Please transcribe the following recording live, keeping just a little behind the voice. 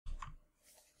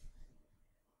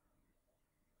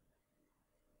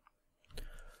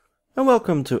And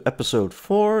welcome to episode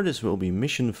 4. This will be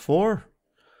mission 4.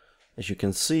 As you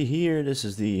can see here, this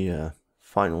is the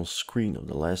final screen of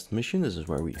the last mission. This is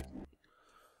where we...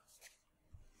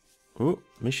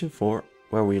 mission 4,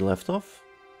 where we left off.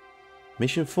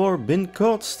 Mission 4, been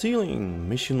caught stealing.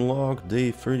 Mission log, day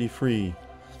 33.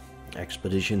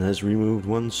 Expedition has removed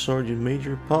one Sergeant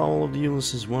Major Powell of the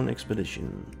Ulysses 1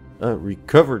 expedition.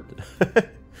 Recovered.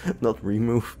 Not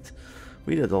removed.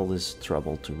 We did all this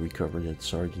trouble to recover that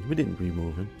sergeant. We didn't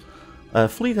remove him.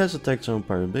 Fleet has attacked some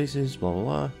pirate bases, blah blah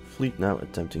blah. Fleet now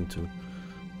attempting to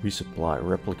resupply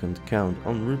replicant count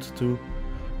en route to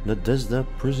Nadezhda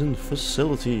prison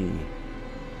facility.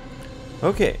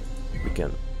 Okay, we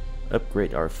can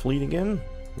upgrade our fleet again.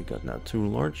 We got now 2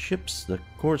 large ships, the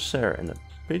Corsair and the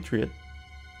Patriot.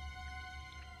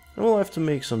 And we'll have to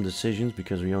make some decisions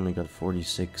because we only got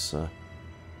 46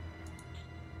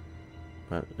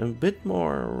 a bit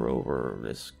more rover.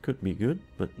 This could be good,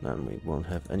 but then we won't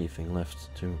have anything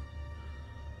left to...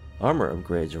 Armor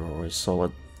upgrades are always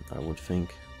solid, I would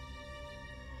think.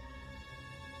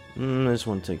 This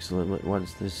one takes a little bit... What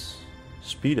is this?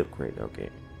 Speed upgrade, okay.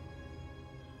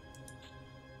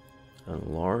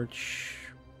 Enlarge.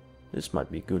 This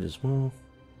might be good as well.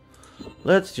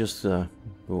 Let's just go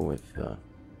with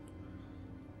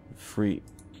free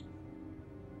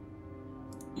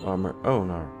armor. Oh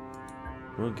no.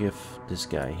 We'll give this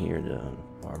guy here the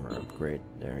armor upgrade.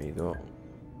 There you go.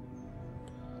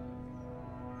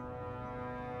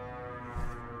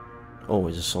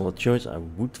 Always a solid choice, I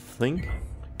would think.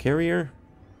 Carrier.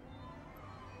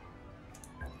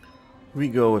 We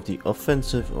go with the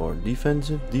offensive or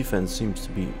defensive. Defense seems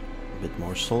to be a bit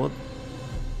more solid.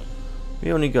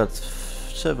 We only got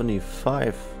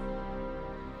 75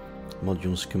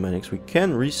 module schematics. We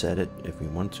can reset it if we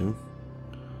want to.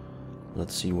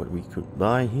 Let's see what we could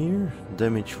buy here.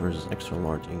 Damage versus extra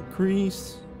large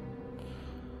increased.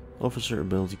 Officer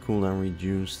ability cooldown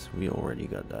reduced. We already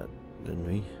got that, didn't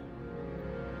we?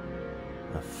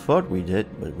 I thought we did,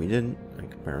 but we didn't,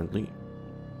 like, apparently.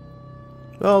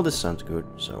 Well, this sounds good,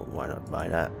 so why not buy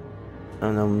that?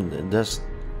 And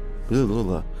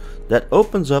that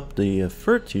opens up the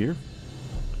third tier.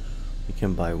 We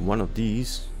can buy one of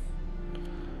these.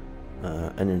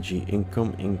 Energy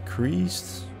income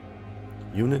increased.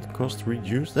 Unit cost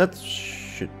reduced. That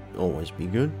should always be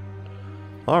good.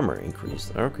 Armor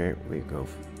increased. Okay, we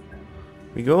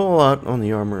go all out on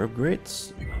the armor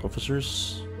upgrades.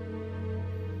 Officers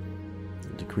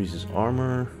decreases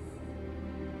armor.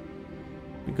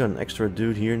 We got an extra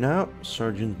dude here now.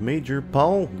 Sergeant Major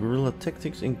Powell. Guerrilla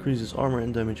tactics increases armor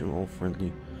and damage on all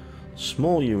friendly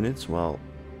small units, while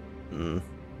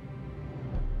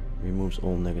removes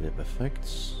all negative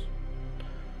effects.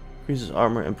 Increases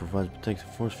armor and provides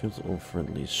protective force fields to all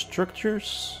friendly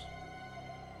structures.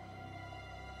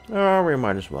 We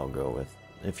might as well go with,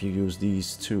 if you use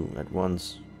these two at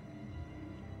once.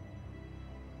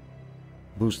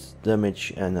 Boost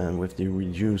damage and then with the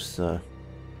reduced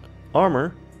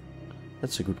armor.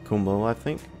 That's a good combo, I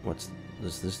think. What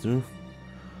does this do?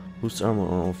 Boosts armor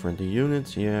on all friendly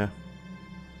units, yeah.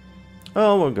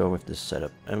 Oh, we'll go with this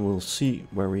setup and we'll see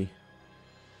where we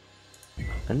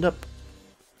end up.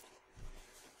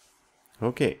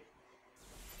 Okay.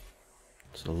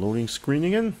 It's a loading screen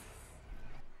again.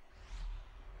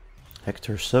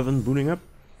 Hector 7 booting up.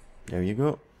 There you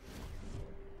go.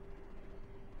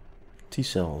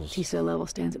 T-cells. T-cell level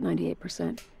stands at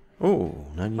 98%. Oh,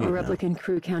 98 Our now. replicant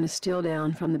crew count is still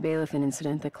down from the Bailiffin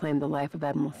incident that claimed the life of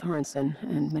Admiral Thorensen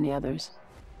and many others.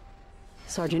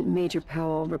 Sergeant Major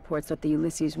Powell reports that the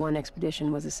Ulysses 1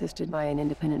 expedition was assisted by an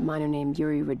independent miner named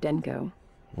Yuri Rudenko.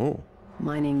 Oh.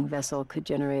 Mining vessel could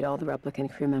generate all the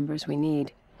replicant crew members we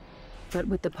need. But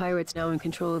with the pirates now in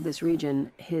control of this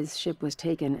region, his ship was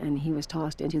taken and he was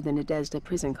tossed into the Nadezhda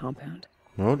prison compound.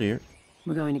 Oh dear.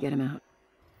 We're going to get him out.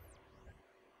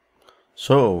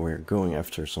 So, we're going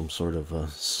after some sort of a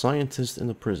scientist in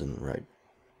the prison, right?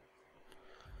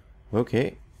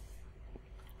 Okay.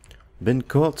 Been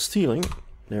caught stealing.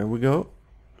 There we go.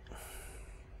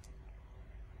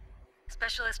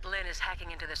 Specialist Lin is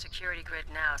hacking into the security grid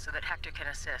now so that Hector can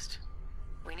assist.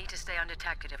 We need to stay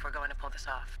undetected if we're going to pull this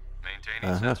off.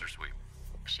 Maintaining sensor sweep.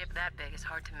 A ship that big is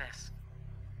hard to miss.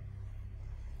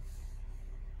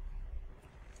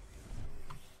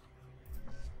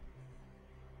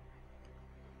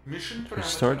 Mission Can we parameter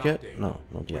start yet? update. No,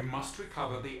 not yet. We must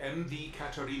recover the MV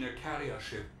Katerina carrier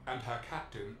ship and her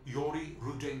captain, Yuri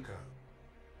Rudenko.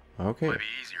 Okay. Might be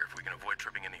easier if we can avoid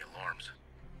tripping any alarms.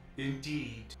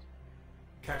 Indeed.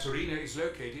 Katerina is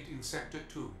located in Sector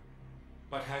 2.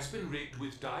 but has been rigged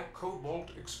with dicobalt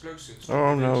explosives.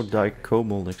 Oh no,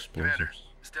 dicobalt explosives. Commander,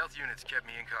 Stealth units kept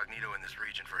me incognito in this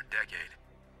region for a decade.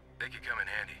 They could come in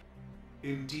handy.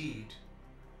 Indeed.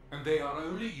 And they are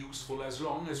only useful as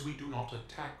long as we do not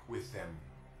attack with them.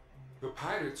 The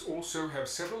pirates also have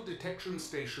several detection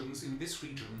stations in this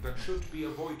region that should be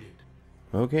avoided.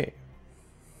 Okay.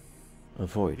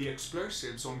 Avoid. The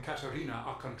explosives on Katarina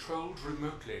are controlled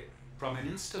remotely from an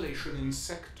installation in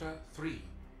Sector 3.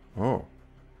 Oh.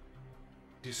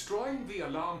 Destroying the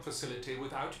alarm facility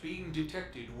without being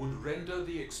detected would render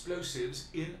the explosives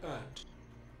inert.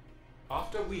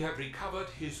 After we have recovered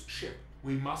his ship,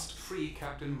 we must free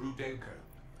Captain Rudenko.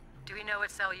 Do we know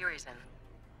what cell Yuri's in?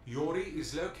 Yuri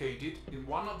is located in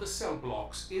one of the cell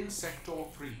blocks in Sector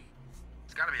 3.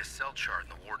 There's gotta be a cell chart in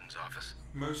the warden's office.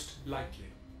 Most likely,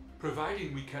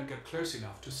 providing we can get close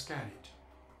enough to scan it.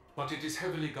 But it is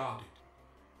heavily guarded.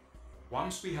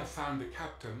 Once we have found the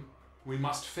captain, we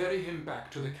must ferry him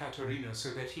back to the Katarina so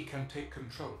that he can take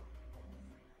control.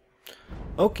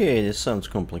 Okay, this sounds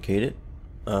complicated.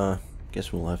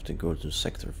 Guess we'll have to go to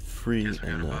Sector 3 Guess we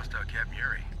and gotta bust out Captain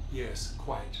Yuri. Yes,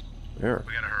 quite. there.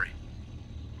 We gotta hurry.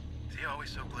 Is he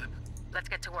always so glib? Let's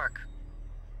get to work.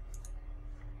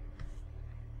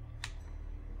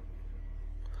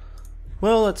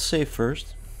 Well, let's save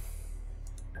first.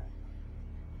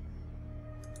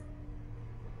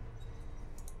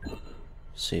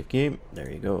 Save game. There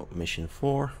you go. Mission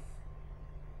 4.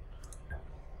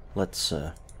 Let's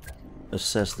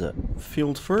assess the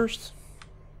field first.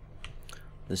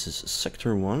 This is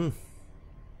Sector 1.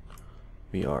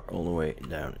 We are all the way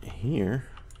down here.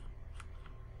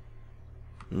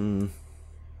 Have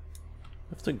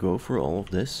to go for all of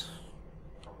this.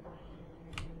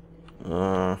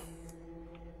 Wow.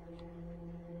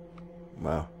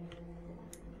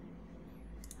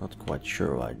 Not quite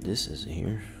sure why this is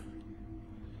here.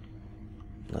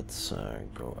 Let's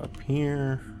go up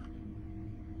here.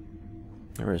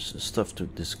 There is stuff to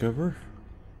discover.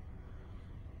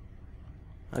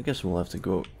 I guess we'll have to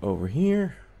go over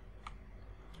here.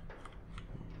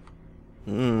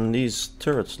 These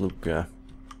turrets look kind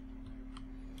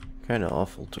of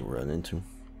awful to run into.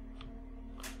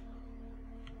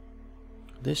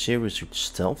 This year we should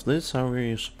stealth this. How are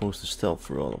you supposed to stealth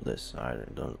through all of this? I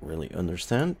don't really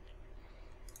understand.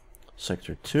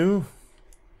 Sector 2.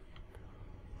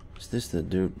 Is this the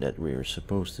dude that we are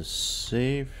supposed to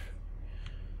save?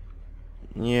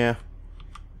 Yeah.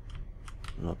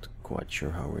 Not quite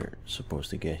sure how we're supposed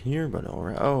to get here, but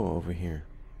alright. Oh, over here.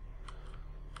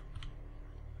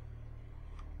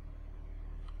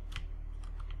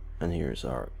 And here's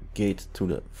our gate to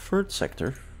the third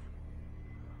sector.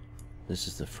 This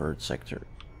is the third sector.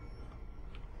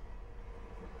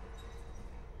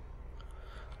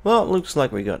 Well, it looks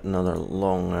like we got another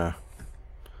long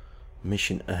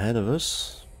mission ahead of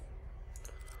us.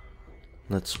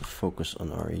 Let's focus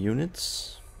on our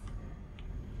units.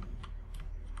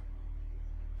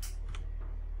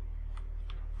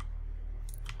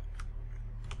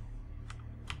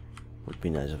 Would be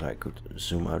nice if I could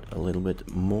zoom out a little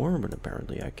bit more, but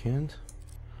apparently I can't.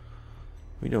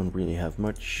 We don't really have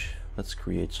much. Let's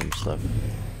create some stuff.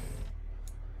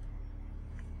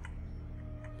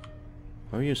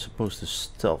 How are you supposed to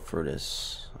stealth for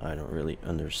this? I don't really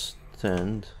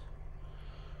understand.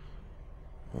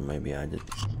 Or maybe I did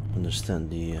understand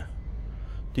the...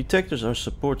 Detectors are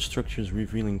support structures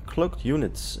revealing cloaked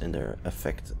units in their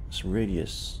effect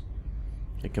radius.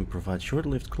 They can provide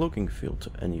short-lived cloaking field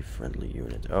to any friendly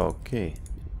unit. Okay.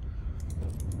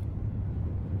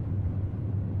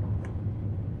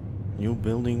 New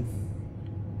building.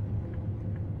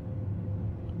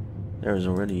 There's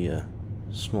already a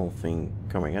small thing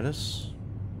coming at us.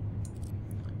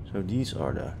 So these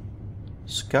are the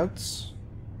scouts.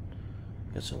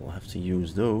 Guess I'll have to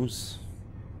use those.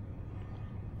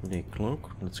 With a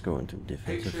cloak. Let's go into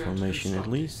defensive formation at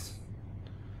least.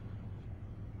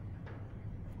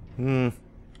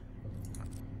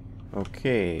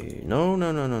 Okay. No,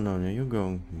 you're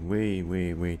going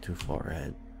way too far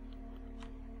ahead.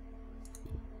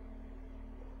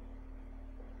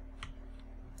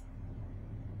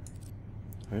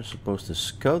 We're supposed to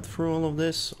scout through all of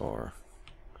this, or...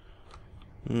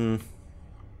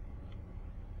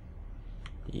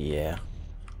 Yeah.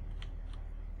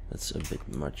 That's a bit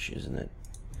much, isn't it?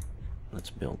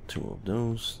 Let's build 2 of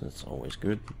those. That's always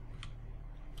good.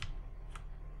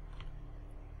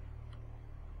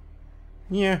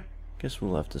 Yeah, guess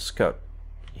we'll have to scout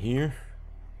here.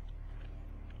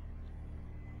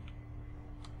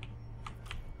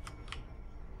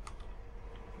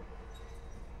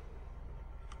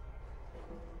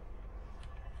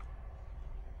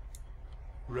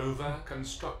 Rover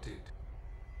constructed.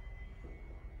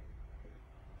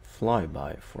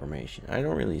 flyby formation. I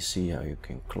don't really see how you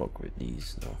can cloak with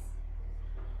these though.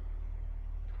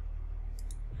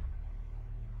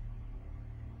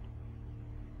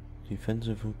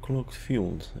 Defensive and cloaked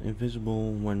field.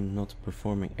 Invisible when not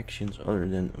performing actions other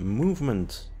than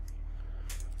movement.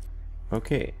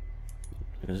 Okay.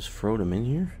 I can just throw them in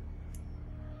here.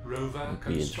 Rover Would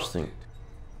be interesting.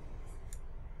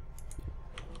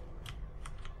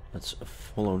 Let's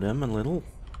follow them a little.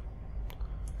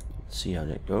 See how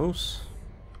that goes.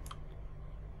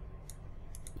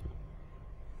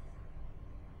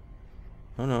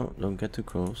 Oh no, don't get too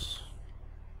close.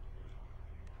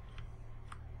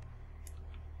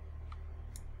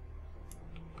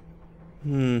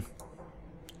 Can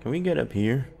we get up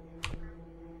here?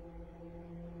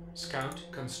 Scout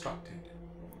constructed.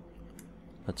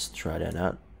 Let's try that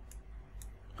out.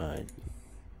 Alright.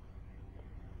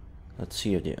 Let's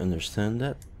see if they understand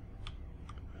that.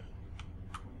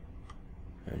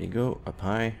 There they go, up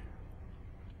high.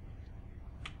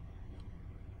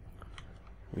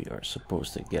 We are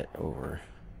supposed to get over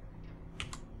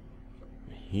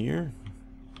here.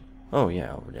 Oh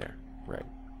yeah, over there. Right.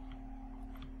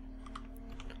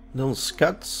 Little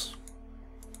scouts.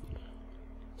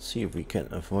 See if we can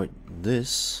avoid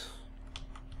this.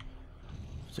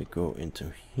 To go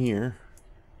into here.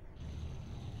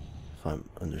 If I'm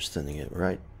understanding it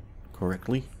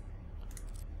correctly.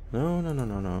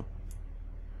 No.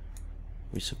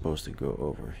 We're supposed to go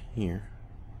over here.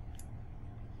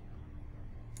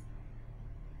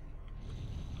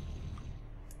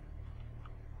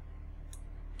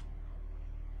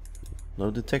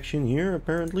 No detection here,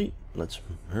 apparently. Let's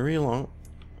hurry along.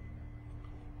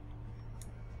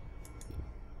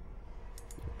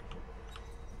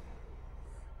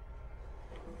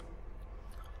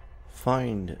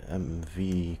 Find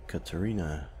MV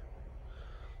Katarina.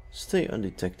 Stay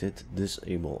undetected.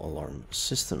 Disable alarm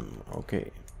system.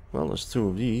 Okay. Well, there's two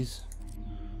of these.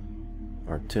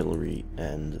 Artillery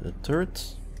and a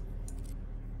turret.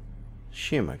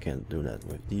 Shame I can't do that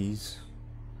with these.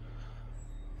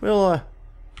 We'll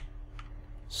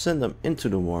send them into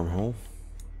the wormhole.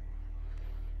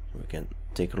 We can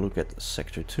take a look at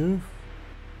Sector 2.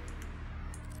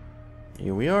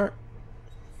 Here we are.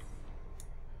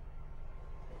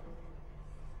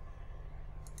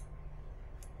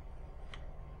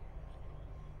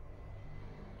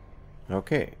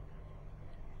 Okay.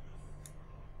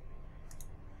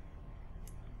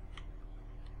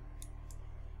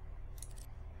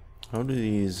 How do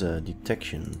these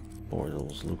detection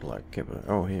portals look like?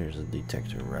 Oh, here's a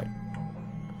detector, right.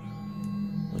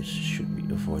 We should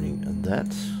be avoiding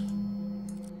that.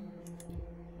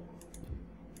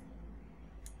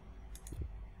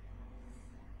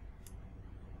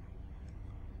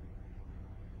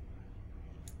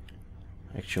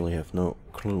 Actually have no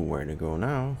clue where to go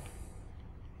now.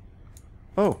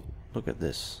 Oh, look at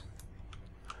this.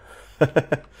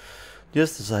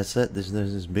 Just as I said, there's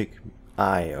this big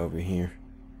eye over here.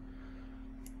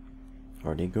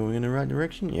 Are they going in the right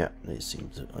direction? Yeah, they seem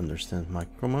to understand my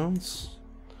commands.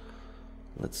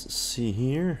 Let's see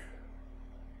here.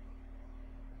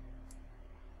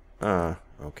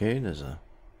 Okay, there's a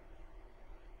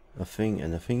thing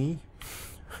and a thingy.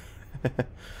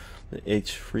 The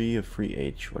H3 or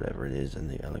 3H, whatever it is, and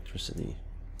the electricity.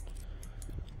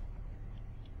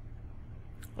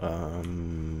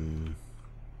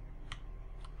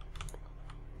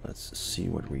 Let's see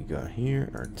what we got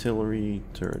here. Artillery,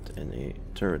 turret, and a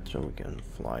turret, so we can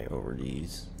fly over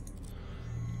these.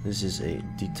 This is a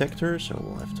detector, so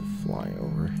we'll have to fly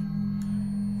over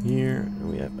here. Do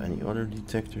we have any other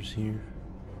detectors here?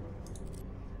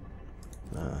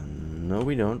 No,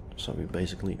 we don't. So we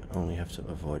basically only have to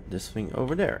avoid this thing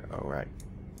over there. Alright.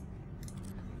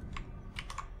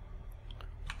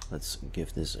 Let's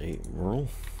give this a whirl.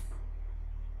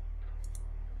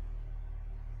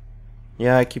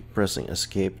 Yeah, I keep pressing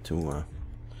escape to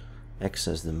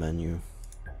access the menu.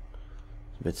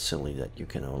 It's a bit silly that you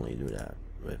can only do that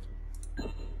with.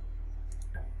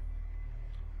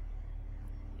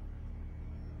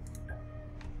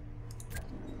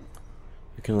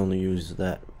 You can only use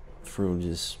that through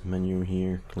this menu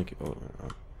here. Click over.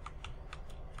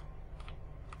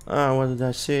 What did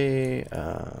I say?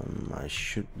 I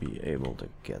should be able to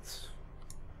get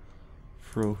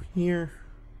through here.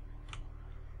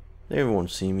 They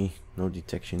won't see me. No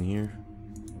detection here.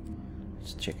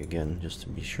 Let's check again just to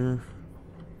be sure.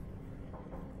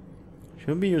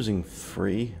 Should be using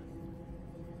 3.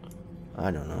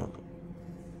 I don't know.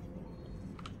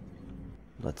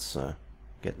 Let's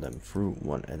get them through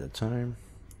one at a time.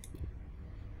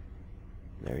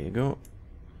 There you go.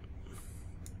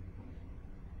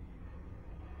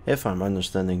 If I'm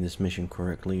understanding this mission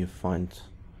correctly, find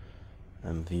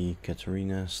MV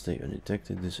Katarina, stay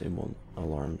undetected, disable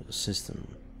alarm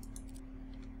system.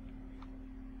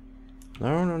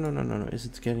 No, is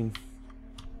it getting...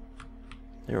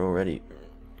 They're already...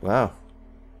 Wow.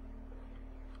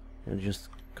 They're just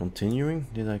continuing?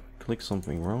 Did I click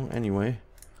something wrong? Anyway.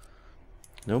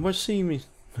 Nobody see me.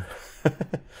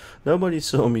 Nobody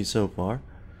saw me so far.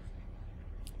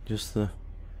 Just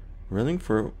running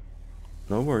through.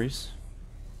 No worries.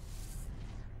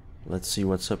 Let's see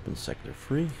what's up in Sector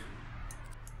 3.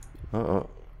 Uh-oh.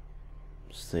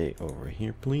 Stay over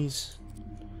here, please.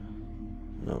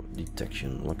 No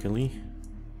detection, luckily.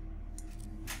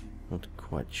 Not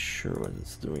quite sure what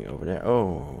it's doing over there.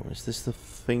 Oh, is this the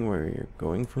thing where you're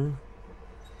going through?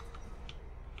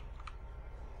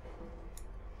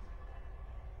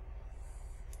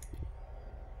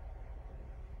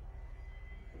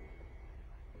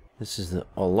 This is the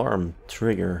alarm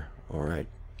trigger, alright.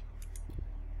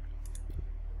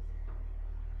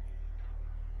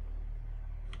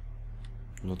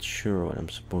 Not sure what I'm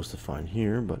supposed to find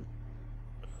here, but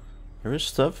there is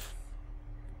stuff.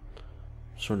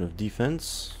 Sort of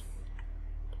defense.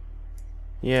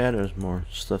 Yeah, there's more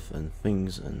stuff and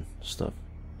things and stuff.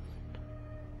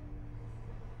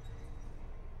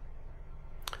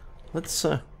 Let's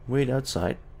wait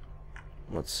outside.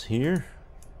 What's here?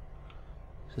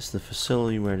 Is this the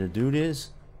facility where the dude is?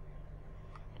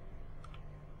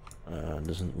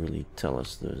 Doesn't really tell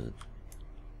us, does it?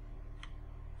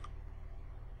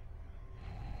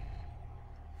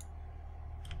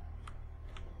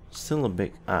 Still a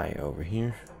big eye over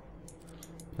here.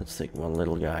 Let's take one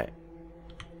little guy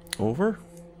over.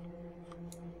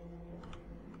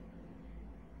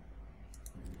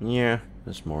 Yeah,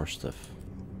 there's more stuff.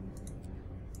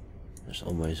 There's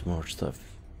always more stuff.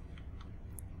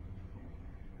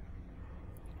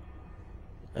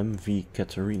 MV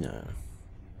Katarina.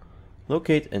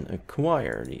 Locate and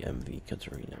acquire the MV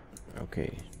Katarina.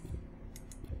 Okay.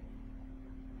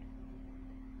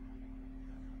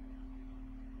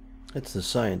 That's the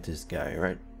scientist guy,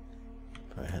 right?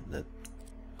 If I had that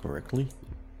correctly.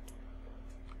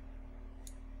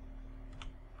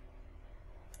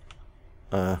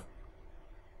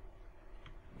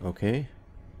 Okay.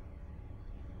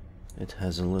 It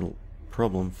has a little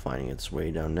problem finding its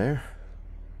way down there.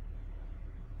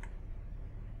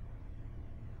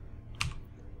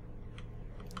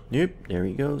 Yep, there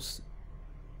he goes.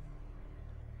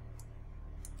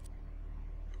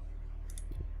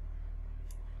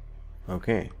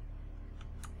 Okay.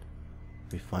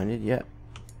 We find it yet?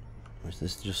 Or is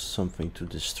this just something to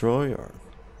destroy, or?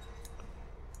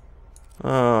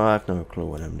 Oh, I have no clue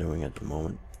what I'm doing at the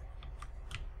moment.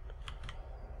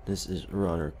 This is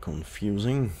rather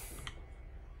confusing.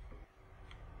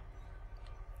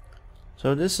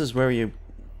 So this is where you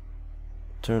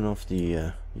turn off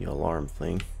the alarm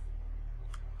thing.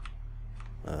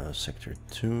 Sector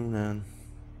 2 then.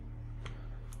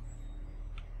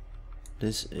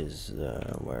 This is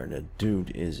where the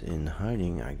dude is in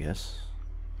hiding, I guess.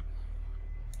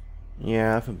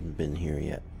 Yeah, I haven't been here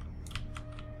yet.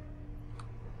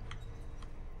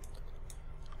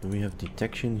 Do we have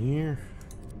detection here?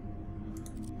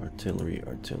 Artillery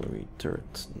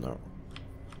turret. No.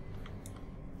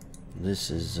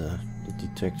 This is the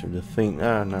detector, the thing.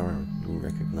 Ah, now I do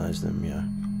recognize them, yeah.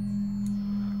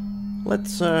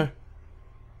 Let's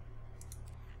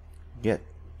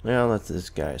let this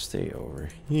guy stay over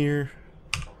here.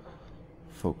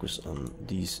 Focus on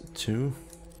these two.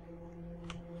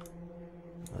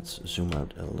 Let's zoom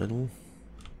out a little.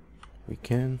 We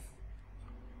can.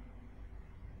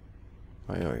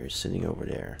 Oh, you're sitting over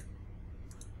there.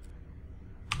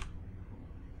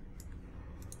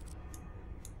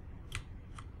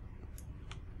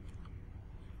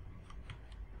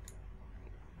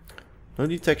 No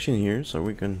detection here, so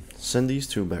we can send these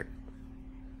two back.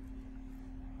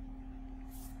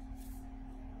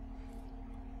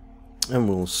 And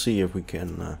we'll see if we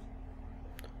can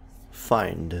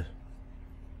find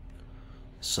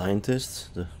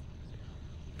scientist, the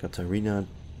Katarina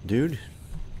dude.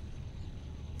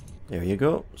 There you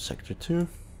go, Sector 2.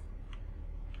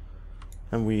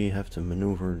 And we have to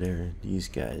maneuver these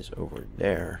guys over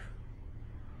there.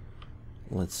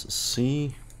 Let's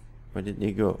see. Where did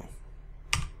they go?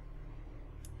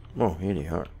 Oh, here they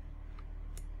are.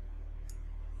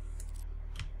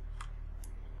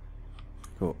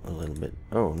 Go a little bit.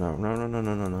 Oh,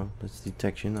 no. That's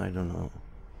detection. I don't know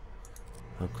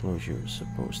how close you're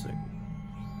supposed to.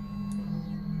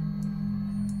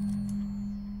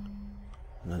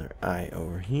 Another eye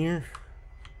over here.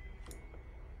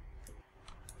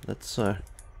 Let's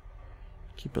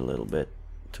keep a little bit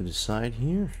to the side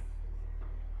here.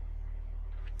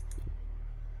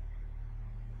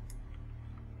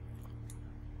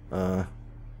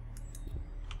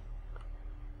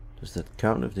 Does that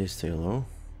count if they stay low?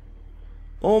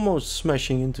 Almost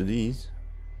smashing into these.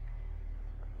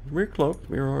 We're cloaked,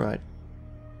 we're alright.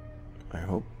 I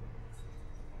hope.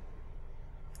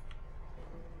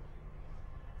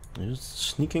 Just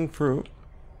sneaking through.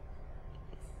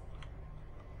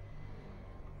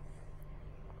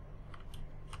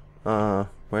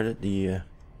 Where did the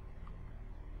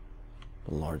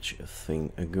large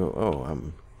thing go?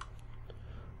 Oh,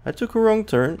 I took a wrong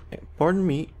turn. Pardon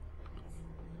me.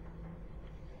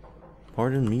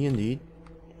 Pardon me indeed.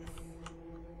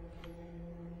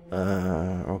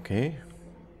 Okay.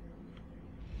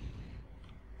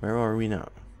 Where are we now?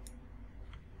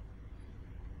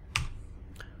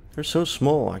 They're so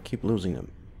small, I keep losing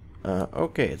them.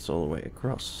 Okay, it's all the way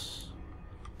across.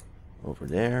 Over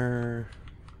there.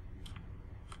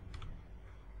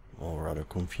 All rather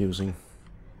confusing.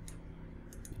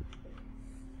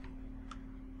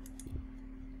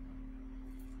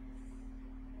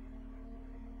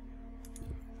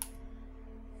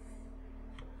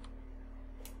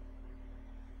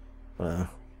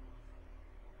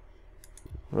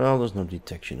 Well, there's no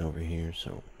detection over here,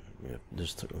 so we have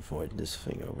just to avoid this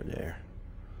thing over there.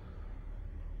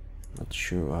 Not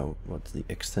sure what the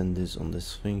extent is on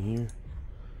this thing here.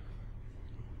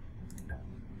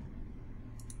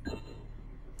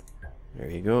 There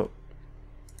you go.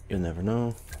 You never know.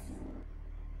 In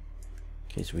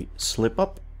case we slip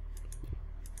up.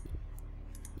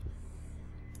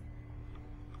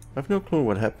 I have no clue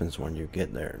what happens when you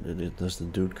get there. Does the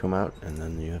dude come out and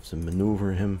then you have to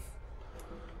maneuver him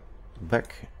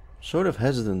back? Sort of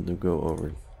hesitant to go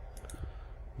over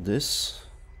this.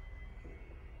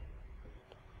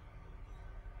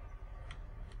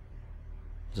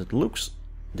 It looks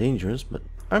dangerous, but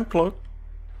I'm cloaked,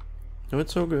 so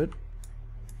it's so good.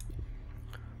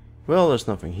 Well, there's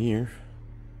nothing here.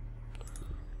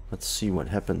 Let's see what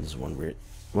happens when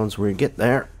once we get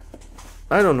there.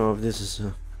 I don't know if this is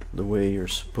the way you're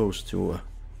supposed to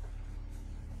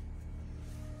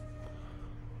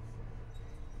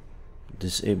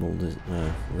disable this,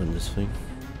 run this thing.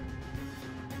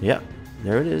 Yeah,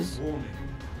 there it is. Warning.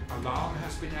 Alarm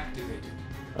has been activated.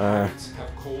 Pirates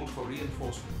have called for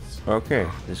reinforcements. Okay,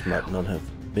 this might not have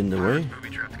been the way.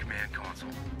 Booby-trapped the command console.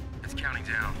 It's counting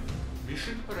down.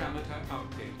 Mission parameter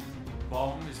update.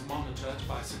 Bomb is monitored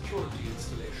by security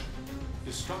installation.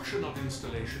 Destruction of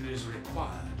installation is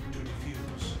required to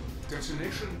defuse.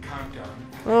 Detonation countdown.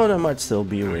 Oh, there might still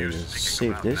be a way to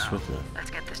save this with Let's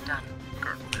get this done.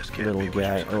 Colonel, this the can't little be what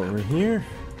guy you thought. over here.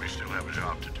 We still have a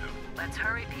job to do. Let's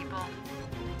hurry, people.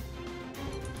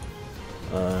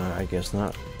 I guess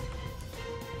not.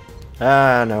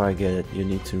 Ah, now I get it. You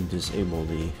need to disable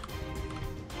the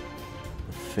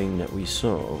thing that we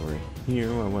saw over here.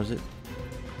 Where was it?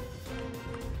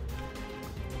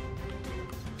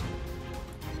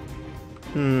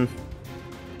 Have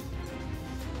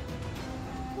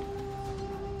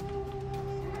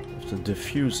to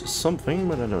diffuse something,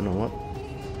 but I don't know what.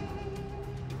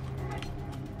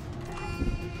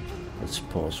 Let's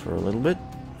pause for a little bit.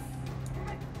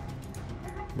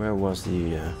 Where was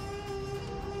the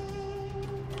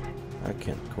I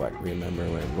can't quite remember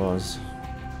where it was.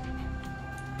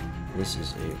 This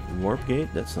is a warp gate,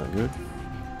 that's not good.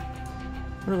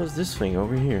 What was this thing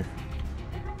over here?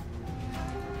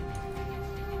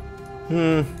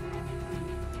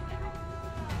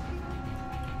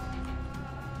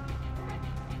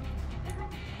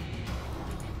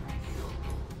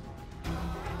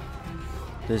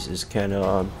 This is kinda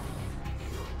odd.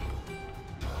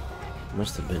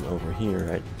 Must have been over here,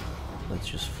 right? Let's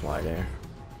just fly there.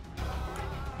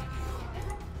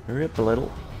 Hurry up a little.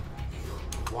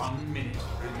 1 minute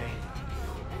remaining.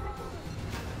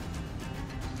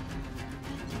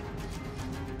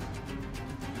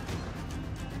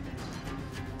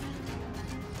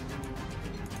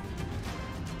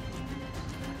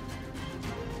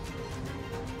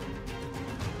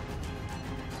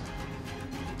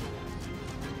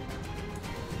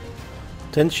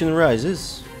 Tension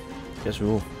rises. Guess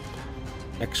we'll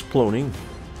exploding.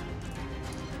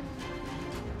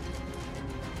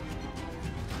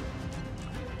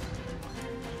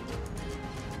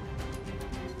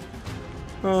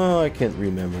 Oh, I can't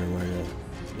remember where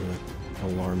the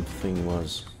alarm thing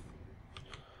was.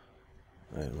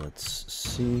 Alright, let's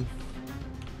see.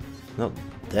 Not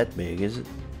that big, is it?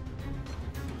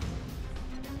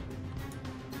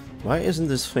 Why isn't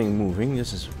this thing moving?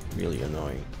 This is really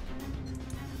annoying.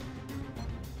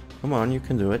 Come on, you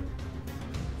can do it.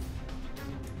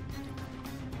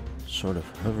 sort of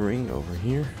hovering over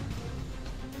here.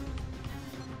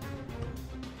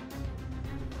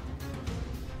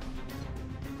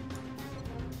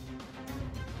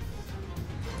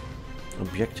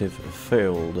 Objective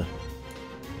failed.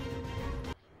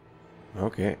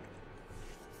 Okay.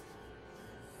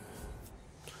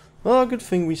 Well, good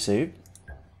thing we saved.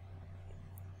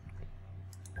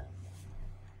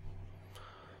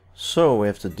 So we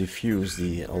have to defuse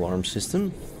the alarm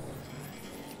system.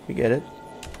 We get it.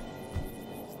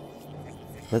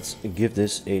 Let's give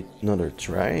this another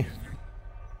try.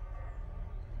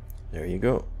 There you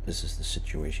go. This is the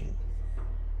situation.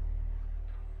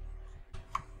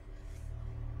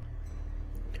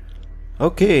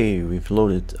 Okay, we've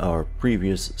loaded our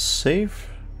previous save.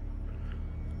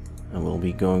 And we'll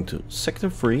be going to Sector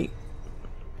 3.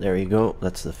 There you go.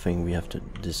 That's the thing we have to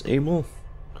disable.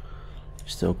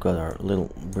 Still got our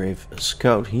little brave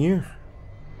scout here.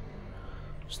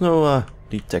 There's no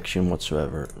detection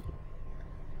whatsoever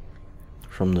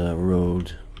from the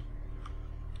road.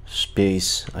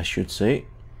 Space, I should say.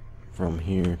 From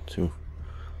here to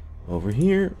over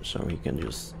here. So he can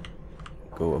just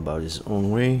go about his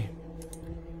own way.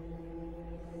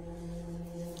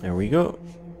 There we go.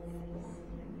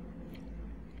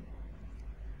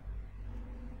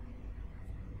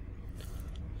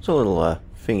 It's a little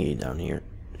thingy down here.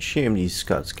 Shame these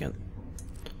scouts can't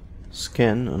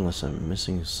scan unless I'm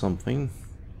missing something.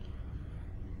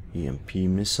 EMP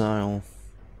missile.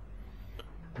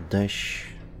 Dash.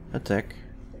 Attack.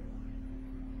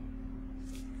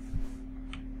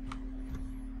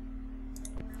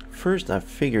 First I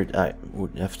figured I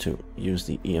would have to use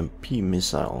the EMP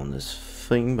missile on this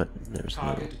thing, but there's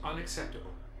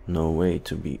no way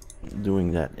to be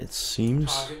doing that, it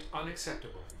seems. Target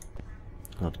unacceptable.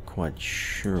 Not quite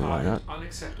sure why Target not.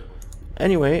 unacceptable.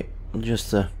 Anyway,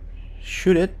 just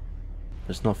shoot it.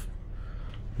 There's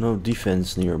no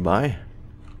defense nearby.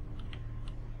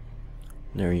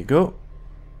 There you go.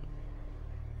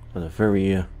 Got a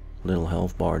very little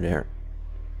health bar there.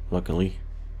 Luckily.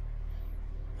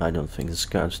 I don't think the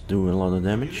scouts do a lot of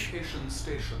damage. Communication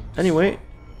station Anyway,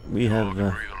 we have Breathe a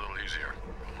little easier.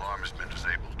 Alarm has been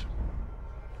disabled.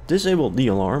 disabled the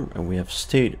alarm and we have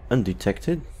stayed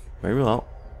undetected. Very well.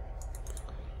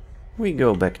 We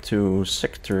go back to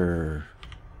Sector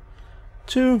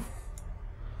 2.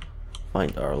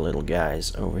 Find our little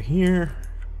guys over here.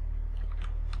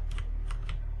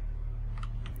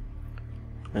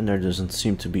 And there doesn't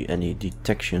seem to be any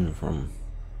detection from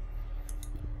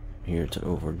here to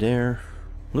over there.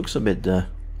 Looks a bit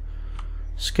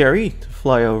scary to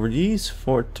fly over these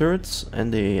 4 turrets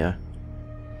and a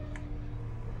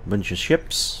bunch of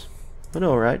ships. But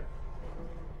alright.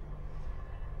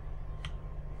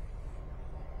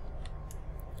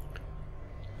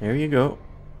 There you go.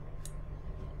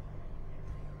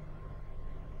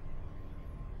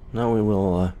 Now we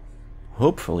will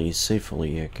hopefully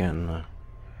safely can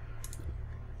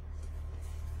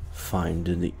find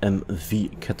the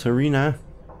MV Katarina.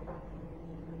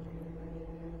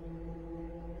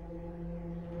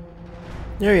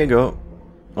 There you go.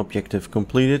 Objective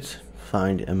completed.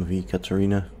 Find MV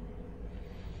Katarina.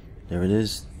 There it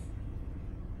is.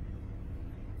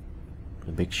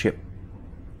 The big ship.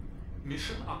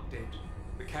 Mission update.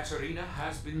 The Katarina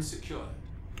has been secured.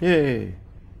 Yay!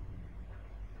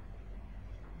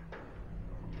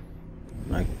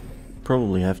 I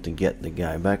probably have to get the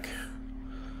guy back.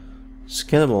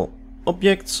 Scannable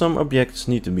objects. Some objects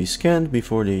need to be scanned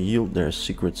before they yield their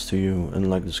secrets to you.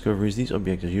 Unlike discoveries, these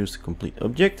objects are used to complete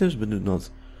objectives but do not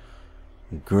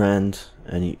grant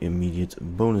any immediate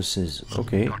bonuses.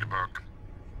 Okay. Dr. Burke,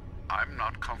 I'm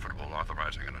not comfortable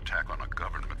authorizing an attack on a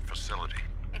government facility.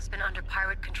 It's been under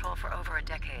pirate control for over a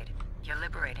decade. You're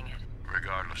liberating it.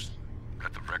 Regardless,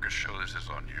 let the records show this is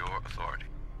on your authority.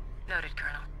 Noted,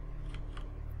 Colonel.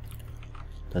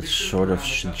 That sort of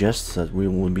suggests that we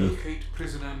will be Locate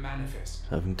prisoner manifest.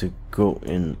 having to go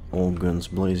in all guns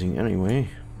blazing anyway.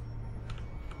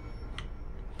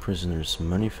 Prisoner's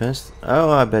manifest.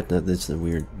 Oh, I bet that it's the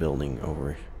weird building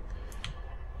over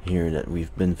here that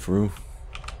we've been through.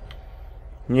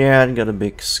 Yeah, I got a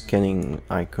big scanning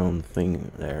icon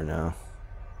thing there now.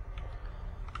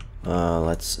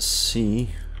 Let's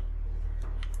see.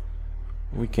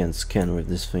 We can't scan with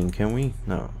this thing, can we?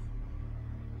 No.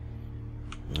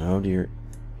 Oh dear.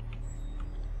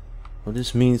 Well,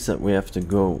 this means that we have to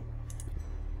go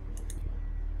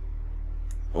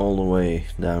all the way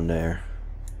down there.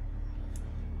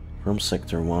 From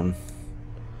Sector 1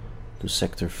 to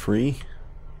Sector 3.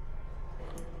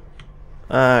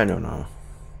 I don't know.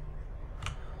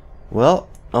 Well,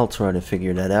 I'll try to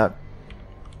figure that out.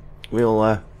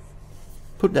 We'll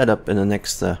put that up in the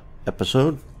next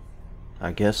episode,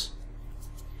 I guess.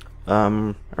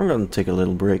 I'm gonna take a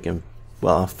little break and,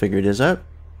 well, I'll figure this out.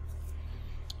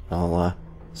 I'll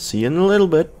see you in a little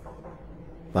bit.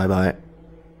 Bye bye.